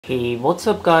Hey, what's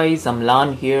up guys, I'm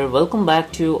Lan here. Welcome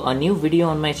back to a new video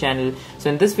on my channel.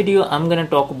 So in this video I'm gonna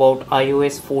talk about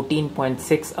iOS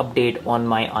 14.6 update on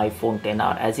my iPhone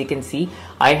XR. As you can see,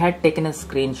 I had taken a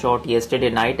screenshot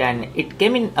yesterday night and it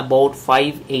came in about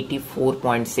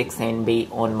 584.6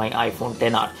 MB on my iPhone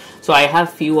XR. So I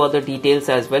have few other details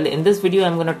as well. In this video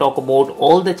I'm gonna talk about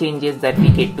all the changes that we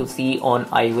get to see on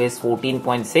iOS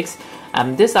 14.6.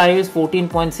 And this iOS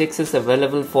 14.6 is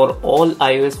available for all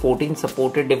iOS 14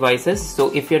 supported devices.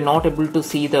 So if you're not able to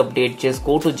see the update, just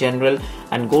go to general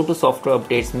and go to software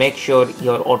updates. Make sure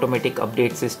your automatic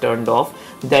updates is turned off.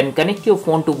 Then connect your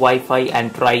phone to Wi-Fi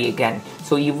and try again.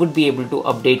 So you would be able to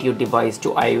update your device to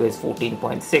iOS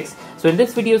 14.6. So in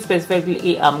this video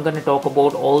specifically, I'm going to talk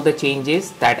about all the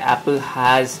changes that Apple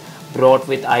has brought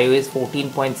with iOS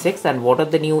 14.6 and what are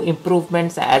the new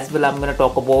improvements. As well, I'm going to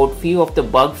talk about few of the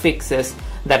bug fixes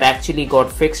that actually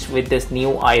got fixed with this new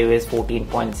iOS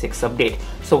 14.6 update.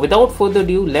 So without further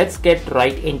ado, let's get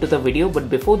right into the video. But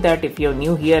before that, if you're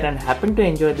new here and happen to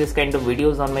enjoy this kind of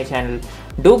videos on my channel,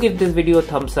 do give this video a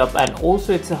thumbs up, and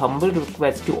also it's a humble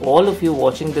request to all of you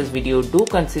watching this video, do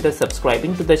consider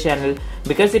subscribing to the channel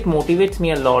because it motivates me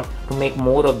a lot to make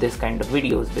more of this kind of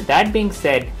videos. With that being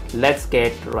said, let's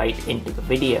get right into the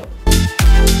video.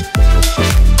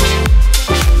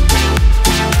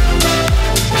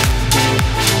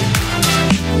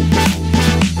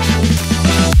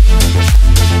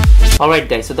 Alright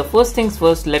guys, so the first things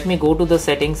first, let me go to the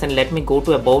settings and let me go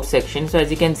to about section. So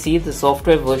as you can see, the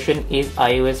software version is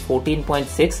iOS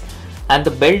 14.6 and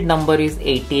the build number is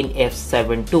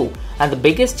 18F72. And the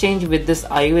biggest change with this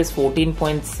iOS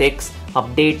 14.6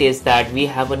 update is that we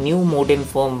have a new modem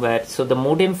firmware. So the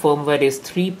modem firmware is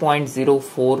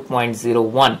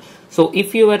 3.04.01. So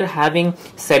if you were having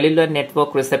cellular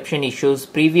network reception issues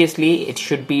previously, it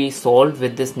should be solved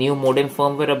with this new modem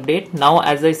firmware update. Now,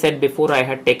 as I said before, I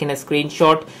had taken a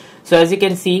screenshot. So as you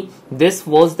can see, this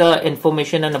was the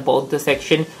information and about the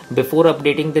section before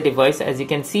updating the device. As you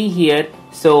can see here,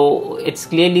 so it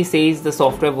clearly says the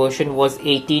software version was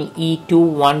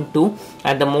 18E212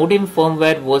 and the modem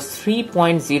firmware was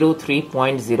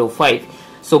 3.03.05.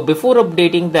 So before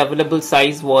updating, the available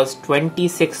size was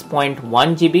 26.1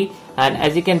 GB, and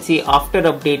as you can see, after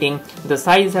updating, the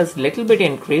size has little bit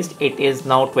increased. It is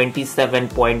now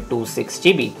 27.26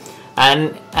 GB.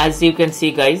 And as you can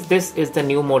see guys, this is the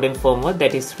new modem firmware,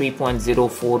 that is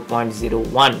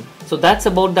 3.04.01. So that's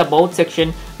about the about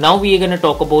section. Now we are going to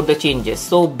talk about the changes.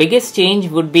 So biggest change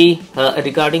would be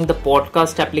regarding the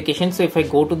podcast application. So if I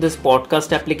go to this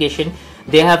podcast application,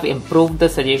 they have improved the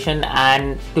suggestion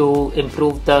and to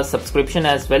improve the subscription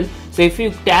as well. So if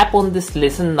you tap on this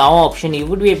listen now option, you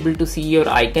would be able to see your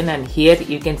icon, and here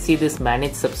you can see this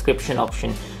manage subscription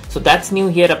option. So that's new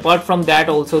here. Apart from that,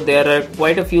 also there are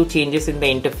quite a few changes in the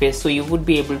interface. So you would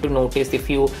be able to notice if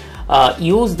you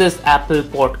use this Apple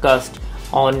podcast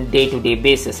on day-to-day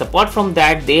basis. Apart from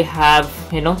that, they have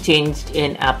changed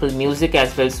in Apple Music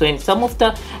as well. So in some of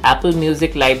the Apple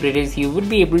Music libraries, you would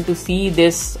be able to see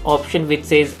this option which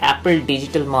says Apple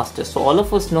Digital Master. So all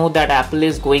of us know that Apple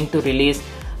is going to release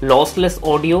lossless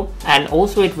audio, and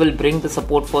also it will bring the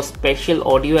support for spatial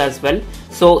audio as well.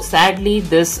 So sadly,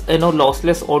 this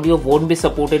lossless audio won't be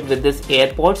supported with this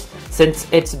AirPods since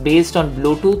it's based on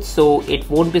Bluetooth, so it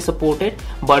won't be supported,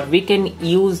 but we can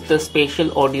use the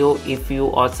spatial audio if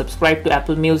you are subscribed to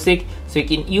Apple Music, so you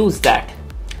can use that.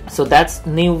 So that's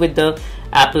new with the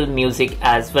Apple Music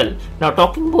as well. Now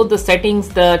talking about the settings,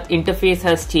 the interface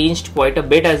has changed quite a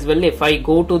bit as well. If I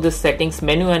go to the settings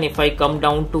menu and if I come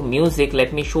down to music,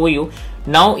 let me show you.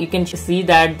 Now you can see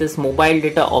that this mobile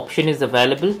data option is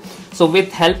available. So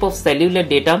with help of cellular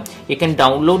data, you can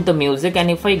download the music, and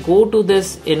if I go to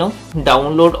this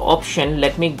download option,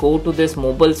 let me go to this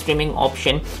mobile streaming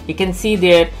option, you can see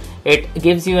there it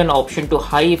gives you an option to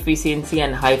high efficiency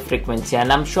and high frequency,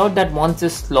 and I'm sure that once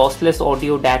this lossless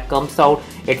audio DAC comes out,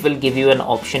 it will give you an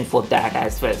option for that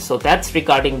as well. So that's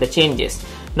regarding the changes.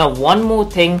 Now one more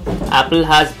thing Apple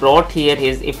has brought here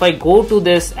is, if I go to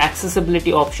this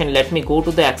accessibility option, let me go to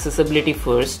the accessibility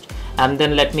first and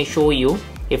then let me show you.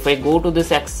 If I go to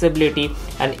this accessibility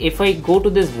and if I go to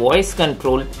this voice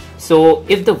control, so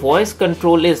if the voice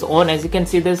control is on, as you can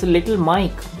see, there's a little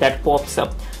mic that pops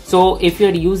up. So if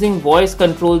you're using voice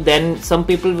control, then some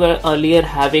people were earlier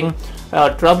having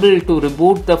trouble to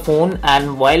reboot the phone,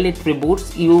 and while it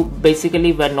reboots, you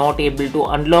basically were not able to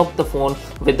unlock the phone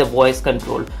with the voice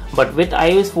control. But with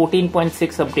iOS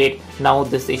 14.6 update, now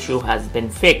this issue has been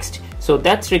fixed. So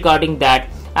that's regarding that.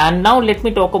 And now let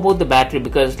me talk about the battery,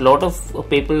 because a lot of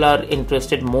people are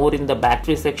interested more in the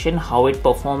battery section, how it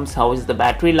performs, how is the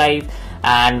battery life,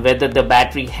 and whether the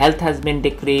battery health has been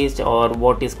decreased or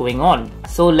what is going on.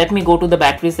 So let me go to the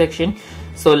battery section.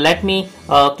 So let me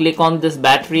click on this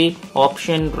battery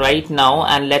option right now,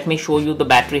 and let me show you the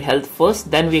battery health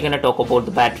first, then we're going to talk about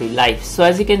the battery life. So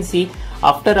as you can see,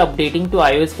 after updating to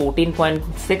iOS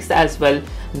 14.6 as well,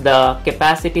 the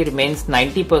capacity remains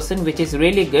 90%, which is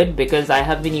really good because I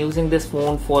have been using this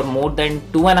phone for more than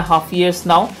 2.5 years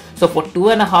now. So for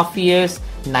 2.5 years,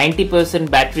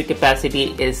 90% battery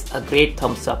capacity is a great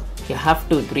thumbs up. You have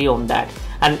to agree on that.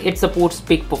 And it supports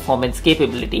peak performance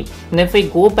capability. And if I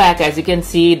go back, as you can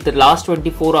see, the last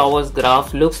 24 hours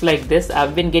graph looks like this.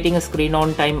 I've been getting a screen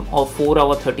on time of 4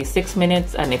 hours 36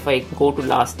 minutes, and if I go to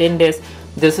last 10 days,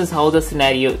 this is how the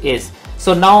scenario is.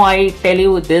 So now I tell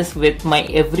you this with my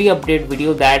every update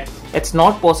video that it's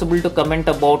not possible to comment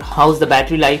about how's the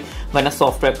battery life when a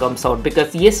software comes out,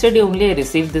 because yesterday only I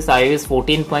received this iOS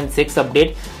 14.6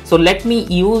 update. So let me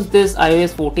use this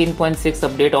iOS 14.6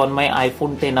 update on my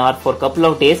iPhone XR for a couple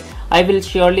of days. I will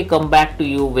surely come back to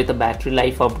you with a battery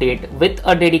life update with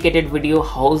a dedicated video,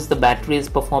 how's the battery is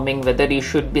performing, whether you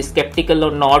should be skeptical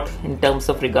or not in terms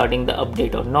of regarding the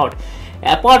update or not.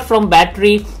 Apart from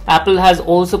battery, Apple has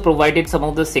also provided some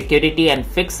of the security and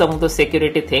fixed some of the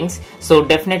security things. So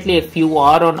definitely if you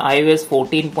are on iOS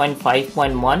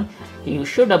 14.5.1, you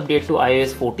should update to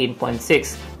iOS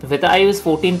 14.6. With iOS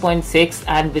 14.6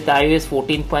 and with iOS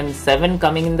 14.7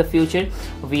 coming in the future,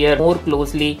 we are more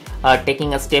closely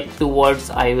taking a step towards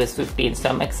iOS 15. So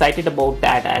I'm excited about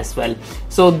that as well.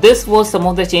 So this was some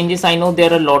of the changes. I know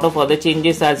there are a lot of other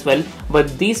changes as well,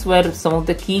 but these were some of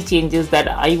the key changes that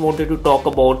I wanted to talk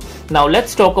about. Now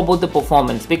let's talk about the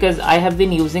performance, because I have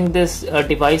been using this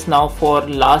device now for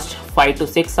last 5 to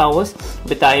 6 hours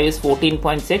with iOS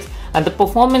 14.6, and the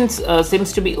performance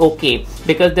seems to be okay,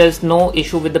 because there's no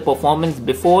issue with the performance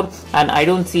before, and I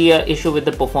don't see an issue with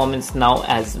the performance now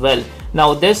as well.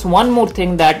 Now there's one more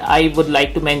thing that I would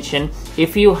like to mention.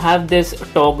 If you have this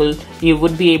toggle, you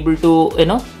would be able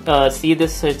to see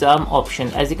this Shazam option.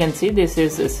 As you can see, this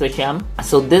is Shazam.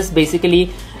 So this basically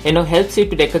helps you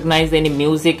to recognize any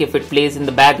music if it plays in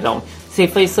the background. So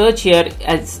if I search here,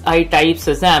 as I type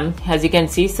Shazam, as you can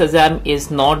see, Shazam is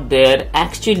not there.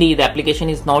 Actually, the application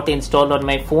is not installed on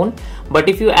my phone, but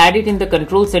if you add it in the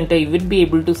control center, you will be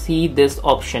able to see this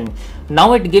option.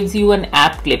 Now it gives you an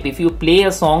app clip. If you play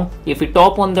a song, if you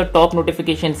tap on the top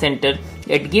notification center,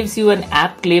 it gives you an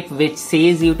app clip which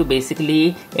says you to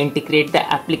basically integrate the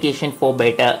application for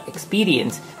better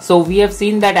experience. So we have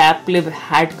seen that app clip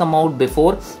had come out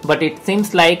before, but it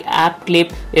seems like app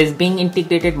clip is being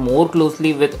integrated more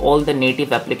closely with all the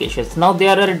native applications. Now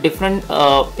there are different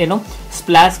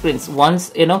splash screens.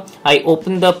 Once I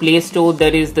open the Play Store,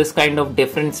 there is this kind of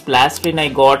different splash screen I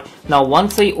got. Now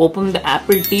once I open the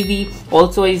Apple TV,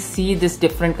 also I see this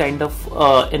different kind of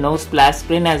splash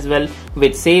screen as well,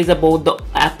 which says about the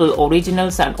Apple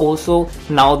originals, and also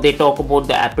now they talk about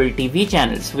the Apple TV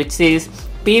channels, which says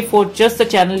pay for just the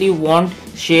channel you want,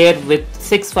 share with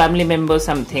 6 family members,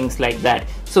 some things like that.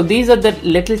 So these are the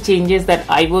little changes that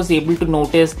I was able to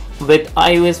notice with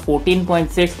iOS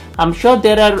 14.6. I'm sure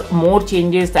there are more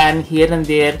changes than here and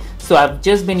there. So I've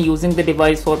just been using the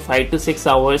device for 5 to 6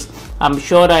 hours. I'm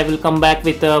sure I will come back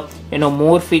with a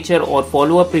more feature or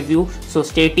follow-up review. So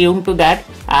stay tuned to that.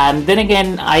 And then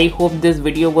again, I hope this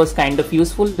video was kind of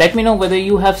useful. Let me know whether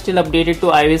you have still updated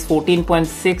to iOS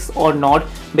 14.6 or not,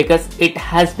 because it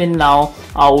has been now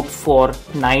out for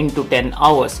 9 to 10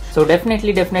 hours. So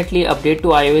definitely update to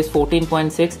iOS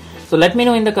 14.6. So let me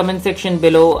know in the comment section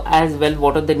below as well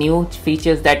what are the new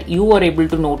features that you were able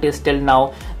to notice till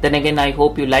now. Then again, I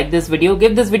hope you like this video.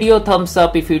 Give this video a thumbs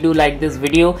up if you do like this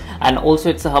video, and also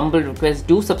it's a humble request,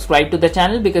 do subscribe to the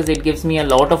channel, because it gives me a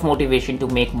lot of motivation to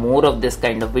make more of this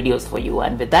kind of videos for you.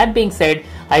 And with that being said,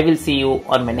 I will see you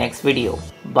on my next video.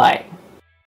 Bye.